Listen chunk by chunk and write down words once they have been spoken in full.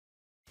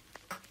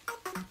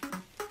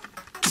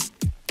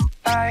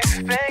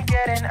I've been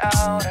getting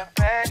out of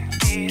bed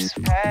these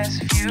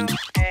past few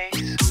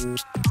days.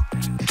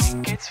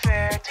 Think it's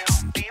fair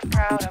to be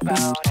proud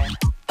about it.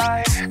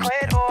 I've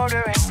quit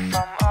ordering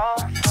from all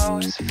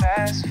those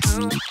fast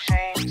food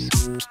chains.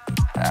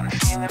 I'm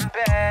feeling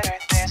better,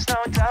 there's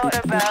no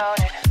doubt about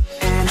it.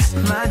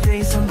 And my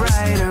days are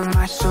brighter,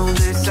 my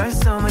shoulders are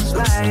so much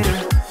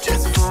lighter.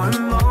 Just for a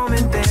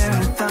moment there,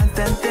 I thought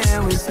that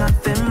there was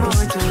nothing more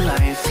to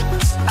life.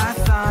 I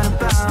thought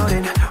about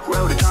it,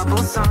 wrote a couple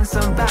songs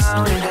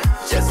about it.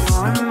 Just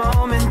for a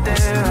moment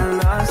there, I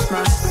lost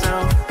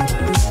myself.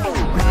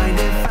 Mind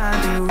if I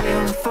be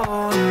real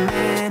for a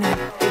minute?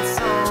 It's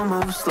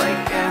almost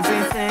like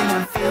everything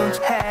I feel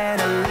had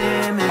a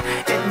limit.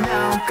 It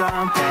now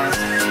gone past,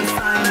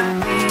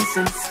 finding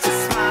reasons to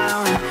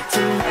smile and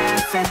to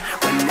laugh. And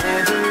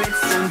whenever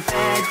it's a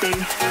bad day,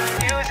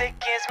 music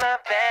is my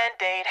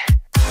band-aid.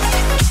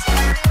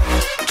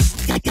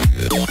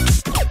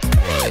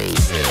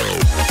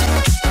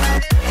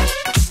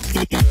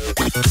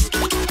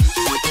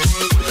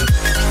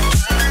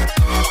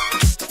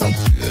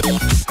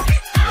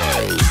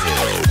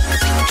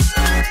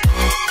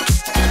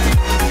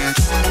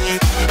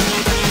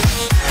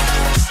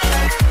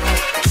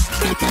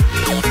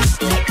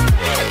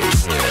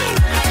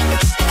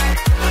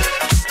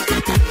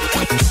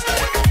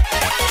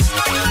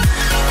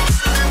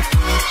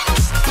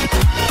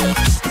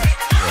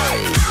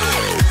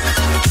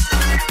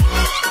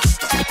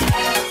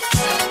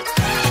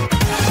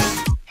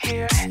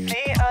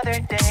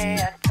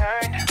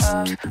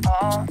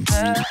 All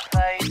the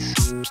lights,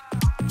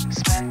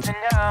 spent an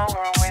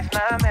hour with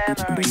my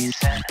memories,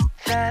 and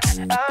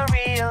then I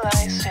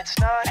realized it's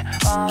not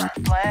all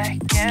black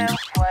and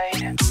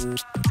white.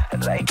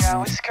 Like I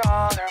was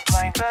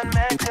colorblind, but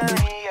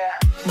mentally, yeah.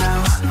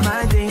 Now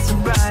my days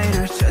are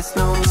brighter, just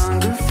no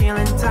longer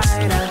feeling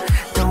tight. I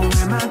don't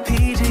wear my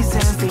PJs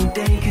every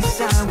day,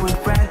 cause I would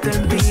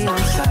rather be on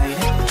site.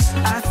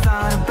 I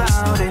thought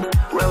about it,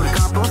 wrote a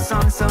couple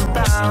songs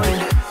about it.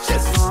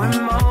 Just for a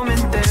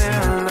moment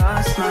there, I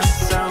lost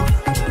myself.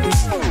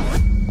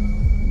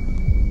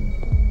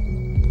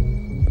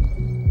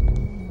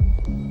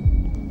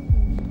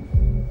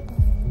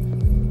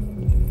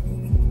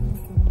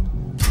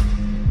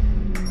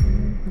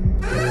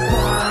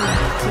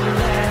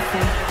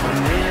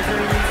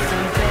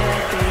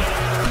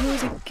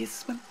 Music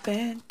is my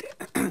band.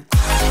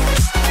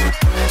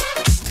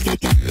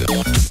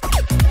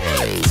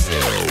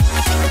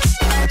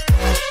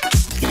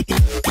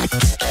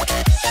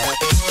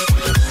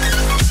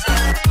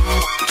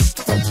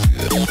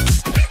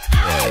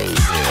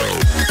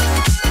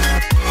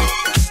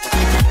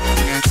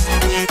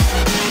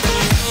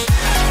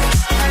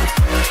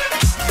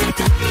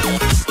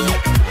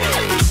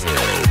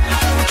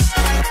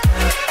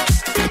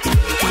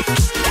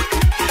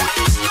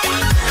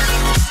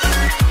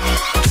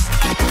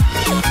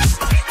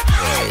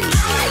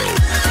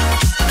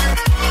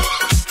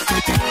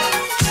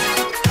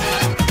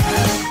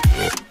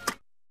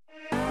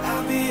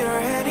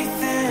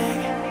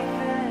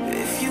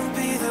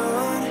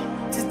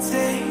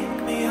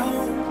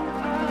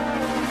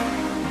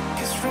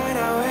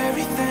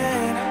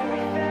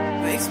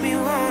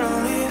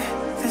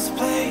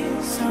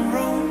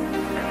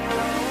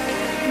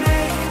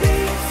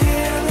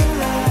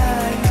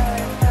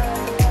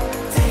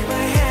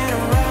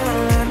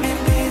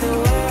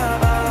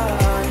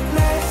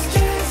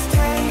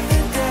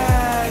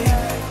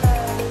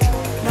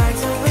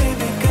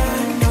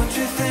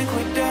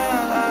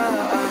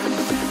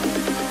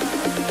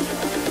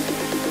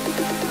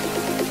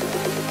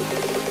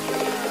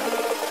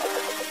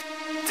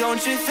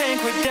 Don't you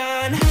think we're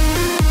done?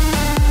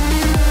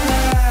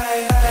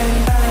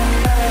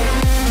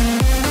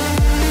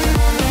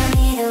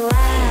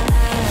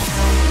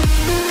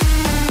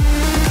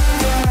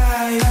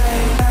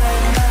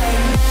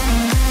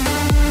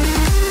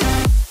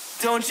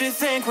 Don't you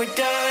think we're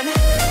done?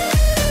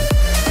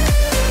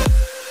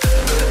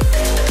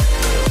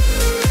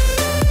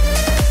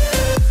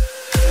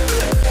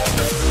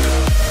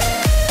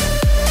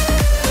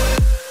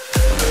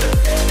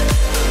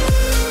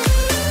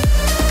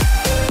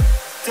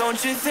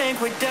 Don't you think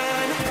we're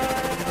done?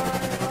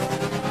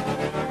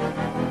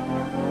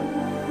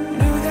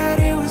 Knew that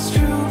it was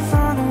true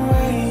from the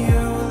way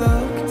you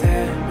looked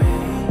at me.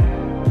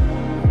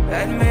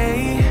 At me.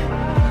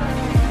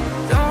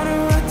 Don't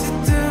know what to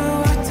do,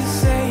 what to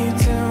say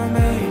to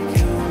make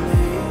you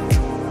leave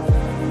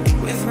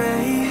with me.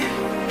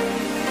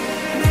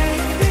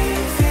 Make me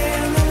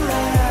feel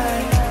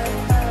alive.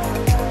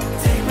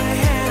 Take my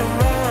hand and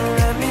run,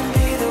 let me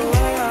be the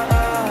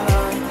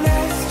one.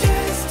 Let's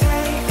just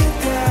take the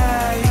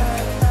dive.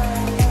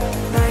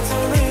 Night's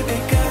only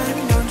begun,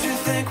 don't you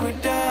think we're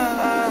done?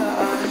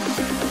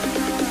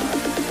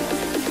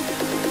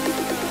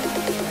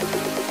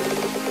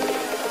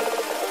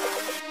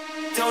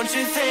 Don't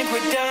you think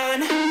we're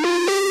done?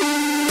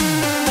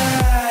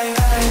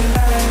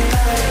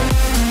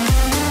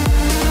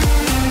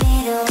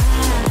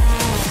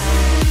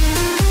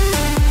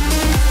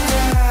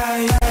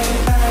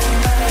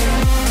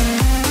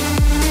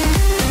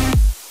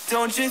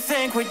 Don't Don't you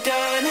think we're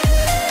done?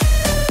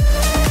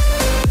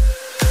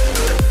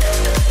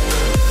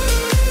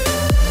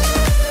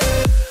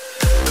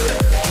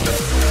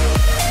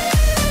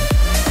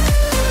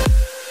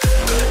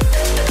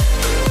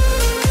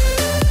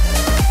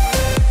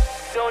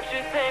 Don't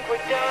you think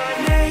we're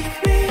done? Make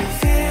me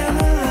feel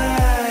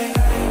alive.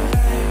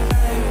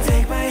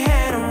 Take my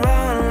hand and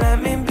run,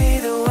 let me be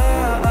the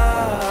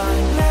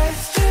one.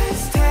 Let's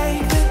just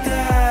take the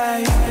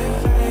dive.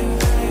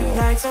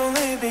 Night's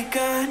only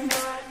begun.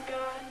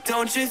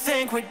 Don't you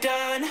think we're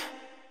done?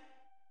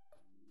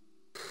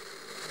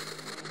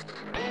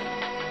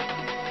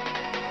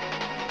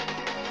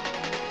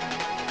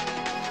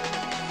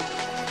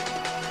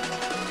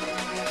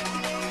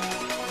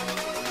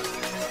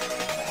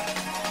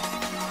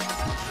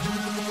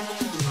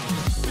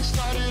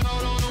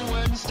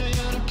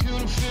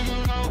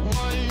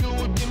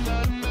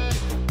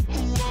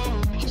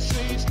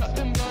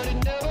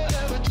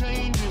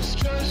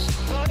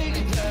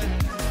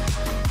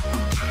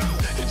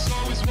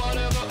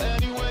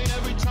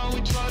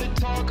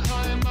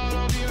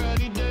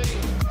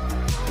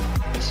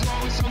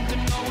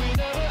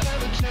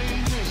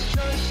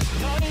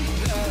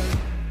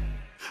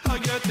 I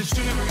get the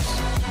shivers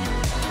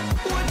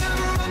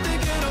whenever I'm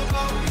thinking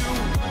about you.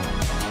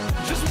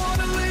 Just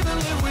wanna leave and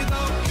live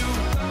without you.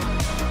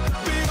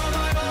 Be on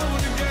my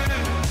own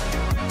again.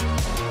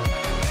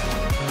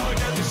 I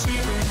get the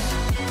shivers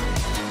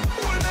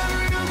whenever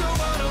you go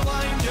out of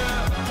line,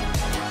 yeah.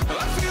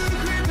 I feel it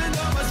creeping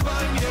down my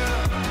spine, yeah.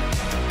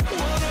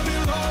 Wanna be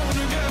alone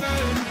again.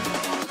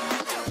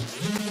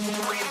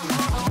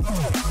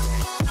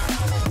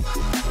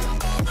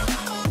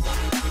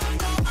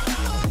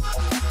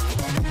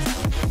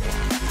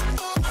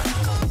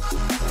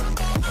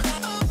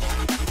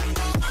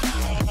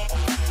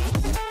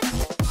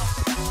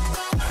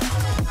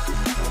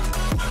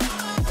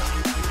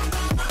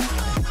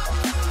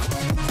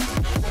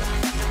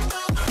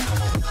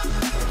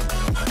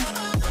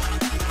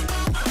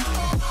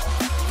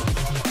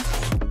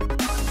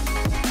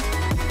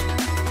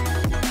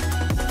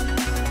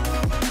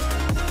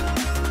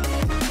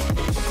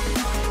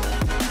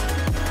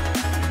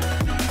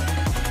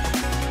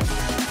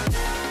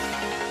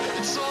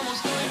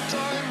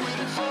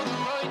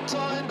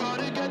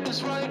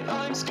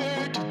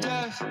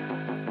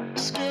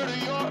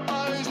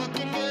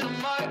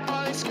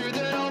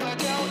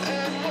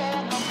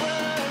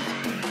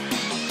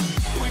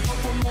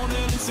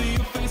 See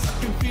your face, I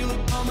can feel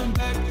it coming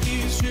back.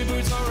 These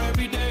shivers are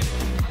every day.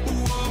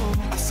 Whoa,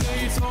 I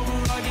say it's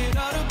over, I get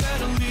out of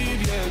bed and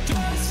leave, yeah.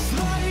 Just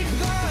like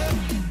that,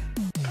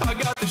 I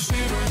got the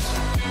shivers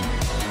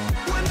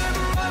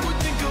whenever I would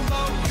think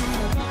about you.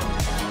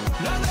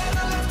 Now that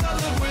I left, I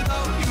live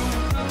without you.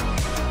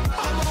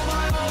 I'm on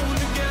my own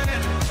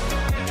again.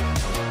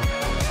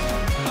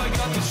 I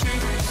got the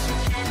shivers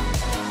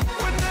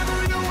whenever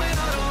you went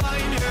out of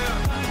line, yeah.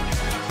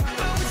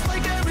 Now it's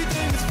like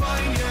everything is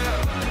fine, yeah.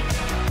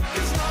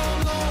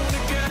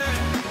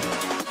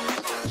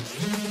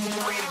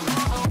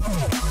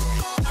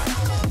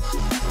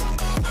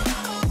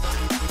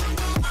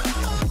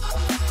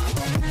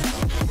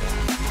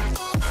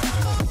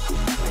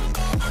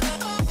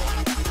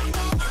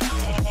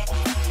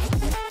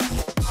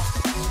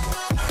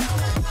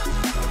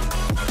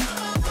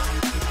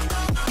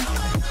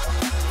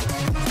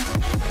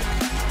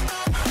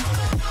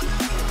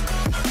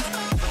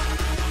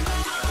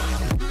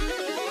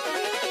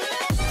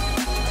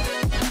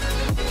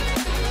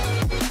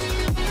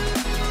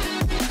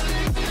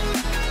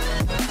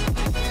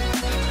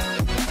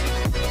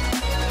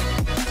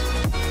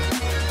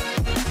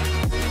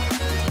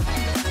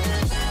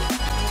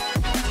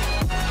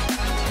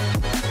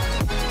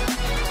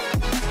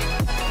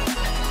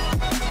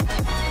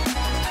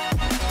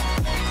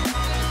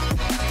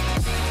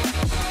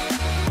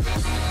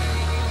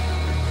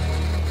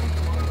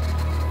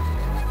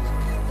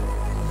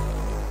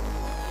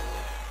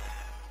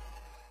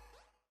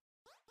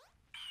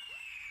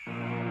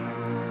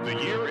 The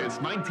year is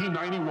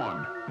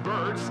 1991.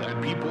 Birds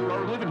and people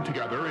are living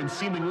together in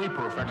seemingly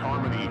perfect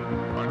harmony.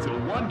 Until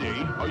one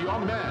day, a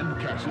young man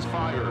catches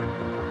fire.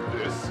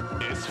 This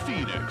is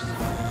Phoenix.